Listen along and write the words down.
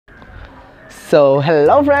So,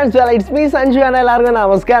 hello friends, well, it's me Sanju and എല്ലാവർക്കും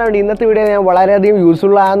നമസ്കാരം. ഇന്നത്തെ വീഡിയോ ഞാൻ വളരെയധികം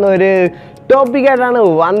യൂസ്ഫുൾ ആകുന്ന ഒരു ടോപ്പിക്കായിട്ടാണ്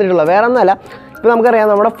വന്നിട്ടുള്ളത്. വേറെ ഒന്നുമല്ല, ഇപ്പോൾ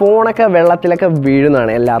നമുക്കറിയാം നമ്മുടെ ഫോണൊക്കെ വെള്ളത്തിലൊക്കെ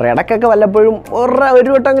വീഴുന്നതാണ്. എല്ലാവരും ഇടയ്ക്കൊക്കെ വല്ലപ്പോഴും ഒരു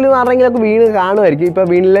വട്ടമെങ്കിലും ആരെങ്കിലുമൊക്കെ വീണ് കാണുമായിരിക്കും. ഇപ്പോൾ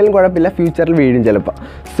വീണില്ലെങ്കിലും കുഴപ്പമില്ല, ഫ്യൂച്ചറിൽ വീഴും ചിലപ്പോൾ.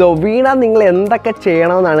 സോ വീണാൽ നിങ്ങൾ എന്തൊക്കെ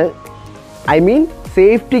ചെയ്യണമെന്നാണ്, ഐ മീൻ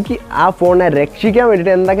സേഫ്റ്റിക്ക് ആ ഫോണിനെ രക്ഷിക്കാൻ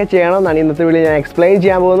വേണ്ടിയിട്ട് എന്തൊക്കെ ചെയ്യണമെന്നാണ് ഇന്നത്തെ വീഡിയോ ഞാൻ എക്സ്പ്ലെയിൻ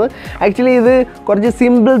ചെയ്യാൻ പോകുന്നത്. ആക്ച്വലി ഇത് കുറച്ച്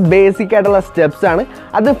സിമ്പിൾ ബേസിക് ആയിട്ടുള്ള സ്റ്റെപ്സാണ്.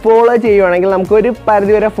 അത് ഫോളോ ചെയ്യുവാണെങ്കിൽ നമുക്കൊരു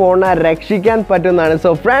പരിധിവരെ ഫോണിനെ രക്ഷിക്കാൻ പറ്റുന്നതാണ്.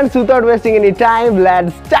 So friends, without wasting any time,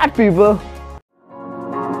 let's start people.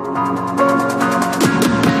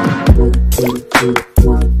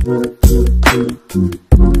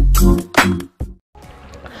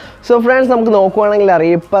 So friends, നമുക്ക് നോക്കുവാണെങ്കിൽ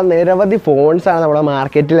അറിയാം, ഇപ്പം നിരവധി ഫോൺസാണ് നമ്മുടെ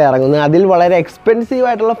മാർക്കറ്റിൽ ഇറങ്ങുന്നത്. അതിൽ വളരെ എക്സ്പെൻസീവ്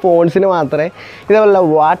ആയിട്ടുള്ള ഫോൺസിന് മാത്രമേ ഇതേപോലെ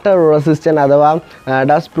വാട്ടർ റെസിസ്റ്റൻറ്റ് അഥവാ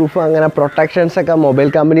ഡസ്റ്റ് പ്രൂഫ് അങ്ങനെ പ്രൊട്ടക്ഷൻസൊക്കെ മൊബൈൽ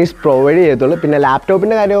കമ്പനീസ് പ്രൊവൈഡ് ചെയ്യത്തുള്ളൂ. പിന്നെ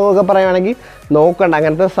ലാപ്ടോപ്പിൻ്റെ കാര്യമൊക്കെ പറയുകയാണെങ്കിൽ നോക്കണ്ട,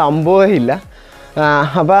 അങ്ങനത്തെ സംഭവമില്ല.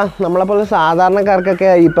 അപ്പോൾ നമ്മളെപ്പോലെ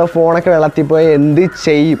സാധാരണക്കാർക്കൊക്കെ ഇപ്പോൾ ഫോണൊക്കെ വെള്ളത്തിൽ പോയി എന്ത്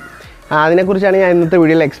ചെയ്യും, അതിനെക്കുറിച്ചാണ് ഞാൻ ഇന്നത്തെ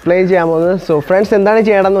വീഡിയോയിൽ എക്സ്പ്ലെയിൻ ചെയ്യാൻ പോകുന്നത്. സോ ഫ്രണ്ട്സ്, എന്താണ്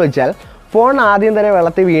ചെയ്യണമെന്ന് വെച്ചാൽ, ഫോൺ ആദ്യം തന്നെ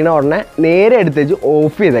വെള്ളത്തിൽ വീണ ഉടനെ നേരെ എടുത്തേച്ച്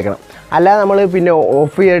ഓഫ് ചെയ്തേക്കണം. അല്ലാതെ നമ്മൾ പിന്നെ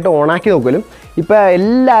ഓഫ് ചെയ്തിട്ട് ഓണാക്കി നോക്കലും.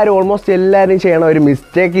 ഇപ്പോൾ ഓൾമോസ്റ്റ് എല്ലാവരും ചെയ്യണ ഒരു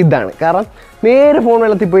മിസ്റ്റേക്ക് ഇതാണ്. കാരണം നേരെ ഫോൺ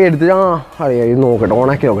വെള്ളത്തിൽ പോയി എടുത്തിട്ട് അറിയാം ഇത് നോക്കട്ടെ,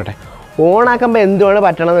 ഓണാക്കി നോക്കട്ടെ. ഓണാക്കുമ്പോൾ എന്തുമാണ്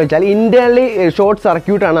പറ്റണമെന്ന് വെച്ചാൽ, ഇൻറ്റേർണലി ഷോർട്ട്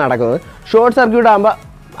സർക്യൂട്ടാണ് നടക്കുന്നത്. ഷോർട്ട് സർക്യൂട്ട് ആകുമ്പോൾ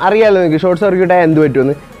അറിയാമല്ലോ നിങ്ങൾക്ക്, ഷോർട്ട് സർക്യൂട്ടായി എന്ത്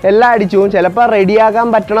പറ്റുമെന്ന്. എല്ലാം അടിച്ചു പോകും. ചിലപ്പോൾ റെഡിയാക്കാൻ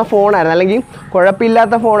പറ്റണ ഫോണായിരുന്നു, അല്ലെങ്കിൽ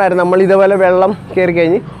കുഴപ്പമില്ലാത്ത ഫോണായിരുന്നു. നമ്മൾ ഇതേപോലെ വെള്ളം കയറി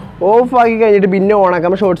കഴിഞ്ഞ് ഓഫാക്കി കഴിഞ്ഞിട്ട് പിന്നെ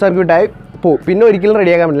ഓണാക്കുമ്പോൾ ഷോർട്ട് സർക്യൂട്ടായി പോകും. പിന്നെ ഒരിക്കലും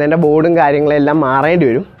റെഡിയാക്കാൻ പറ്റില്ല, എൻ്റെ ബോർഡും കാര്യങ്ങളെല്ലാം മാറേണ്ടി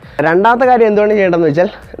വരും. രണ്ടാമത്തെ കാര്യം എന്തുകൊണ്ട് ചെയ്യേണ്ടതെന്ന് വെച്ചാൽ,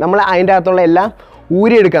 നമ്മൾ അതിൻ്റെ അകത്തുള്ള എല്ലാം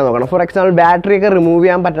ഊരിയെടുക്കാൻ നോക്കണം. ഫോർ എക്സാമ്പിൾ ബാറ്ററിയൊക്കെ റിമൂവ്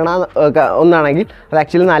ചെയ്യാൻ പറ്റണ ഒന്നാണെങ്കിൽ അത്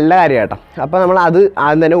ആക്ച്വലി നല്ല കാര്യം കേട്ടോ. അപ്പോൾ നമ്മൾ അത്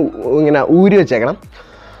ആദ്യം തന്നെ ഇങ്ങനെ ഊരി വെച്ചേക്കണം.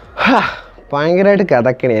 ഭയങ്കരമായിട്ട്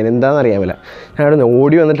കഥക്കണേ, ഞാൻ എന്താണെന്ന് അറിയാമില്ല, ഞാൻ അവിടെ നിന്ന്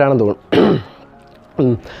ഓടി വന്നിട്ടാണെന്ന്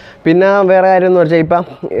തോന്നുന്നു. പിന്നെ വേറെ കാര്യം എന്ന് വെച്ചാൽ, ഇപ്പം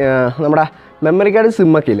നമ്മുടെ മെമ്മറി കാർഡ്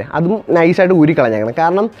സിമ്മൊക്കെ ഇല്ലേ, അതും നൈസായിട്ട് ഊരിക്കളഞ്ഞേക്കണം.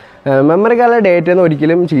 കാരണം മെമ്മറി കാർഡിലെ ഡേറ്റയൊന്നും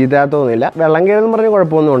ഒരിക്കലും ചീത്താത്തൊന്നുമില്ല, വെള്ളം കയറുമെന്ന് പറഞ്ഞ്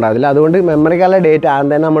കുഴപ്പമൊന്നും ഉണ്ടാവില്ല. അതുകൊണ്ട് മെമ്മറി കാർഡിലെ ഡേറ്റ ആദ്യം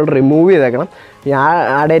തന്നെ നമ്മൾ റിമൂവ് ചെയ്തേക്കണം.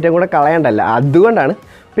 ആ ഡേറ്റ കൂടെ കളയണ്ടല്ല, അതുകൊണ്ടാണ്.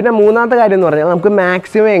 പിന്നെ മൂന്നാമത്തെ കാര്യം എന്ന് പറഞ്ഞാൽ, നമുക്ക്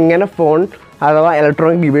മാക്സിമം എങ്ങനെ ഫോൺ അഥവാ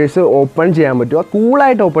ഇലക്ട്രോണിക് ഡിവൈസ് ഓപ്പൺ ചെയ്യാൻ പറ്റുക,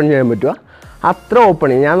 കൂളായിട്ട് ഓപ്പൺ ചെയ്യാൻ പറ്റുക, അത്ര ഓപ്പൺ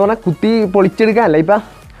ചെയ്യും. ഞാൻ പറഞ്ഞാൽ കുത്തി പൊളിച്ചെടുക്കാനല്ല. ഇപ്പം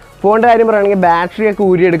ഫോണിൻ്റെ കാര്യം പറയുകയാണെങ്കിൽ ബാറ്ററിയൊക്കെ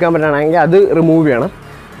ഊരിയെടുക്കാൻ പറ്റുകയാണെങ്കിൽ അത് റിമൂവ് ചെയ്യണം.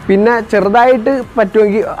 പിന്നെ ചെറുതായിട്ട്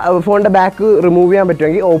പറ്റുമെങ്കിൽ ഫോണിൻ്റെ ബാക്ക് റിമൂവ് ചെയ്യാൻ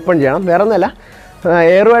പറ്റുമെങ്കിൽ ഓപ്പൺ ചെയ്യണം. വേറെ ഒന്നുമല്ല,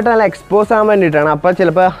 എയറുമായിട്ട് നല്ല എക്സ്പോസ് ആകാൻ വേണ്ടിയിട്ടാണ്. അപ്പോൾ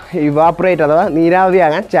ചിലപ്പോൾ ഇവാപ്പറേറ്റ് അഥവാ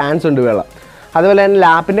നീരാവതിയാകാൻ ചാൻസ് ഉണ്ട് വെള്ളം. അതുപോലെ തന്നെ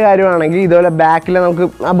ലാപ്പിൻ്റെ കാര്യമാണെങ്കിൽ ഇതുപോലെ ബാക്കിൽ നമുക്ക്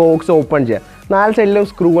ആ ബോക്സ് ഓപ്പൺ ചെയ്യാം. 4 സൈഡിലും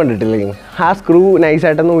സ്ക്രൂ കണ്ടിട്ടില്ലെങ്കിൽ ആ സ്ക്രൂ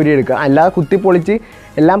നൈസായിട്ടൊന്ന് ഊരിയെടുക്കുക. അല്ലാതെ കുത്തിപ്പൊളിച്ച്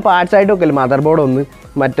എല്ലാം പാർട്സായിട്ട് വെക്കില്ല. മദർ ബോർഡ് ഒന്ന്,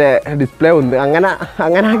 മറ്റേ ഡിസ്പ്ലേ ഒന്ന്,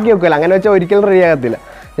 അങ്ങനെ ആക്കി വെക്കില്ല. അങ്ങനെ വെച്ചാൽ ഒരിക്കലും റെഡി ആകത്തില്ല.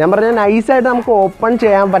 ഞാൻ പറഞ്ഞാൽ നൈസായിട്ട് നമുക്ക് ഓപ്പൺ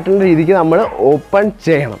ചെയ്യാൻ പറ്റുന്ന രീതിക്ക് നമ്മൾ ഓപ്പൺ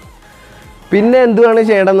ചെയ്യണം. പിന്നെ എന്തുവാണ്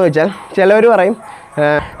ചെയ്യേണ്ടതെന്ന് വെച്ചാൽ, ചിലവർ പറയും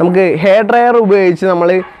നമുക്ക് ഹെയർ ഡ്രയർ ഉപയോഗിച്ച് നമ്മൾ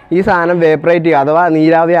ഈ സാധനം വേപ്പറേറ്റ് ചെയ്യുക അഥവാ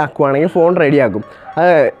നീരാവി ആക്കുവാണെങ്കിൽ ഫോൺ റെഡിയാക്കും.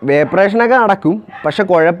 അത് വേപ്പറേഷനൊക്കെ നടക്കും, പക്ഷേ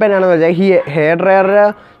കുഴപ്പം എന്നാണെന്ന് വെച്ചാൽ, ഈ ഹെയർ ഡ്രയറുടെ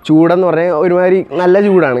ചൂടെന്ന് പറഞ്ഞാൽ ഒരുമാതിരി നല്ല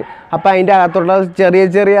ചൂടാണ്. അപ്പോൾ അതിൻ്റെ അകത്തുള്ള ചെറിയ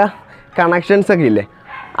ചെറിയ കണക്ഷൻസൊക്കെ ഇല്ലേ,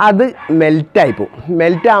 അത് മെൽറ്റായിപ്പോവും.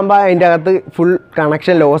 മെൽറ്റാകുമ്പോൾ അതിൻ്റെ അകത്ത് ഫുൾ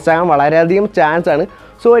കണക്ഷൻ ലോസ് ആകാൻ വളരെയധികം ചാൻസ് ആണ്.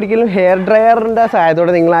 സോ ഒരിക്കലും ഹെയർ ഡ്രയറിൻ്റെ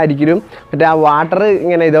സഹായത്തോടെ നിങ്ങളായിരിക്കും മറ്റേ ആ വാട്ടർ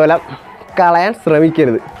ഇങ്ങനെ ഇതുപോലെ കളയാൻ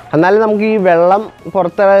ശ്രമിക്കരുത്. എന്നാലും നമുക്ക് ഈ വെള്ളം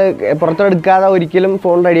പുറത്തെടുക്കാതെ ഒരിക്കലും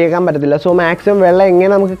ഫോൺ റെഡിയാക്കാൻ പറ്റത്തില്ല. സോ മാക്സിമം വെള്ളം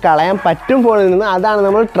എങ്ങനെ നമുക്ക് കളയാൻ പറ്റും ഫോണിൽ നിന്ന്, അതാണ്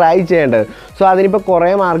നമ്മൾ ട്രൈ ചെയ്യേണ്ടത്. സോ അതിനിപ്പോൾ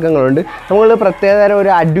കുറേ മാർഗ്ഗങ്ങളുണ്ട്. നമ്മൾ പ്രത്യേകതരം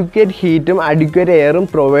ഒരു അഡ്വക്കേറ്റ് ഹീറ്റും അഡ്വക്കേറ്റ് എയറും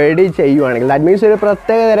പ്രൊവൈഡ് ചെയ്യുവാണെങ്കിൽ, ദാറ്റ് മീൻസ് ഒരു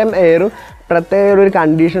പ്രത്യേകതരം എയറും പ്രത്യേക ഒരു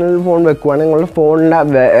കണ്ടീഷനിൽ ഫോൺ വെക്കുവാണെങ്കിൽ നിങ്ങളുടെ ഫോണിൻ്റെ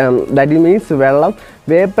ദാറ്റ് മീൻസ് വെള്ളം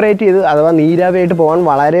വേപ്പറേറ്റ് ചെയ്ത് അഥവാ നീരാവിയായിട്ട് പോകാൻ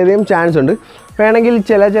വളരെയധികം ചാൻസ് ഉണ്ട്. വേണമെങ്കിൽ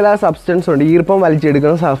ചില സബ്സ്റ്റൻസ് ഉണ്ട്, ഈർപ്പം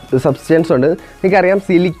വലിച്ചെടുക്കുന്ന സബ്സ്റ്റൻസ് ഉണ്ട്. എനിക്കറിയാം,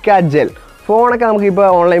 സിലിക്ക ജെൽ. ഫോണൊക്കെ നമുക്കിപ്പോൾ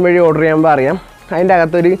ഓൺലൈൻ വഴി ഓർഡർ ചെയ്യുമ്പോൾ അറിയാം, അതിൻ്റെ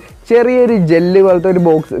അകത്തൊരു ചെറിയൊരു ജെല്ല് പോലത്തെ ഒരു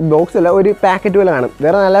ബോക്സ് അല്ല, ഒരു പാക്കറ്റ് പോലെ കാണും.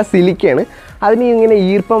 വേറെ നല്ല സിലിക്കയാണ്. അതിന് ഇങ്ങനെ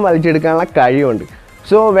ഈർപ്പം വലിച്ചെടുക്കാനുള്ള കഴിവുണ്ട്.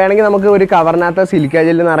 സോ വേണമെങ്കിൽ നമുക്ക് ഒരു കവറിനകത്ത് സിലിക്ക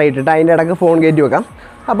ജെല്ല് നിറയിട്ടിട്ട് അതിൻ്റെ ഇടയ്ക്ക് ഫോൺ കയറ്റി വെക്കാം.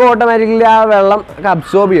 അപ്പോൾ ഓട്ടോമാറ്റിക്കലി ആ വെള്ളം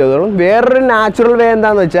അബ്സോർബ് ചെയ്തോളും. വേറൊരു നാച്ചുറൽ വേ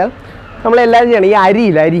എന്താണെന്ന് വെച്ചാൽ, നമ്മളെല്ലാവരും ചെയ്യണം,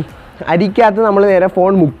 ഈ അരിക്കകത്ത് നമ്മൾ നേരെ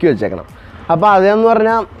ഫോൺ മുക്കി വെച്ചേക്കണം. അപ്പോൾ അതെന്ന്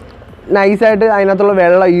പറഞ്ഞാൽ നൈസായിട്ട് അതിനകത്തുള്ള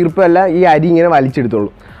വെള്ളം ഈർപ്പമല്ല ഈ അരി ഇങ്ങനെ വലിച്ചെടുത്തോളൂ.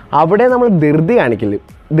 അവിടെ നമ്മൾ ധൃതി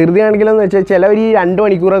കാണിക്കില്ലെന്ന് വെച്ചാൽ, ചിലവർ ഈ 2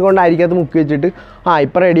 മണിക്കൂറൊക്കെ കൊണ്ട് അരിക്കകത്ത് മുക്കി വെച്ചിട്ട്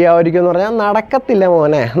ഇപ്പം റെഡി ആവുമായിരിക്കും എന്ന് പറഞ്ഞാൽ നടക്കത്തില്ല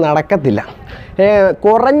മോനെ, നടക്കത്തില്ല.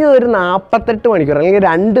 കുറഞ്ഞതൊരു 48 മണിക്കൂർ അല്ലെങ്കിൽ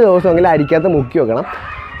 2 ദിവസമെങ്കിലും അരിക്കകത്ത് മുക്കി വെക്കണം.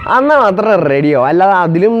 എന്നാൽ മാത്രമേ റെഡിയാവും. അല്ലാതെ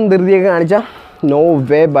അതിലും ധൃതിയൊക്കെ കാണിച്ചാൽ നോ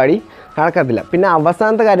വേ ബഡി, നടക്കത്തില്ല. പിന്നെ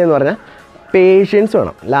അവസാനത്തെ കാര്യം എന്ന് പറഞ്ഞാൽ, പേഷ്യൻസ്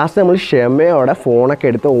വേണം. ലാസ്റ്റ് നമ്മൾ ക്ഷമയോടെ ഫോണൊക്കെ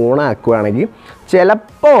എടുത്ത് ഓണാക്കുകയാണെങ്കിൽ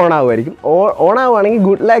ചിലപ്പോൾ ഓണാവുമായിരിക്കും. ഓണാവുകയാണെങ്കിൽ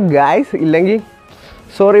ഗുഡ് ലക്ക് ഗൈസ്, ഇല്ലെങ്കിൽ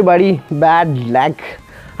സോറി ബഡി, ബാഡ് ലക്ക്,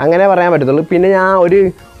 അങ്ങനെ പറയാൻ പറ്റത്തുള്ളൂ. പിന്നെ ഞാൻ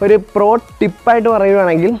ഒരു പ്രോ ടിപ്പായിട്ട്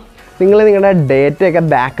പറയുകയാണെങ്കിൽ നിങ്ങൾ നിങ്ങളുടെ ഡേറ്റയൊക്കെ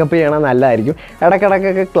ബാക്കപ്പ് ചെയ്യണം നല്ലതായിരിക്കും.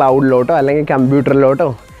 ഇടയ്ക്കിടയ്ക്കൊക്കെ ക്ലൗഡിലോട്ടോ അല്ലെങ്കിൽ കമ്പ്യൂട്ടറിലോട്ടോ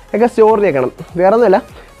ഒക്കെ സ്റ്റോർ ചെയ്യണം. വേറെ ഒന്നുമില്ല,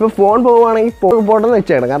 ഇപ്പോൾ ഫോൺ പോവുകയാണെങ്കിൽ പോട്ടെന്ന്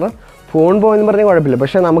വെച്ചേക്കണം. കാരണം ഫോൺ പോകുമെന്ന് പറഞ്ഞാൽ കുഴപ്പമില്ല,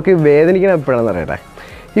 പക്ഷേ നമുക്ക് വേദനിക്കണം എപ്പോഴാണെന്ന് അറിയട്ടെ,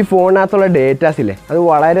 ഈ ഫോണിനകത്തുള്ള ഡേറ്റാസില്ലേ അത്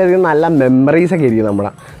വളരെയധികം നല്ല മെമ്മറീസൊക്കെ ആയിരിക്കും.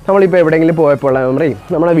 നമ്മളിപ്പോൾ എവിടെയെങ്കിലും പോയപ്പോഴുള്ള മെമ്മറി,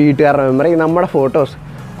 നമ്മുടെ വീട്ടുകാരുടെ മെമ്മറി, നമ്മുടെ ഫോട്ടോസ്,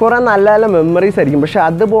 കുറേ നല്ല നല്ല മെമ്മറീസ് ആയിരിക്കും. പക്ഷേ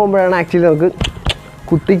അത് പോകുമ്പോഴാണ് ആക്ച്വലി നമുക്ക്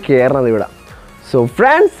കുത്തി കയറണത് ഇവിടെ. സോ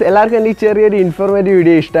ഫ്രണ്ട്സ്, എല്ലാവർക്കും എൻ്റെ ഈ ചെറിയൊരു ഇൻഫോർമേറ്റീവ്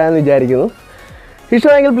വീഡിയോ ഇഷ്ടമായെന്ന് വിചാരിക്കുന്നു.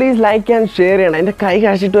 ഇഷ്ടമായെങ്കിൽ പ്ലീസ് ലൈക്ക് ആൻഡ് ഷെയർ ചെയ്യണം. എൻ്റെ കൈ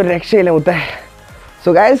കാണിച്ചിട്ട് ഒരു രക്ഷയില്ല മുത്തേ.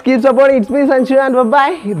 So guys, keep supporting. It's me Sanju and by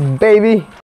baby.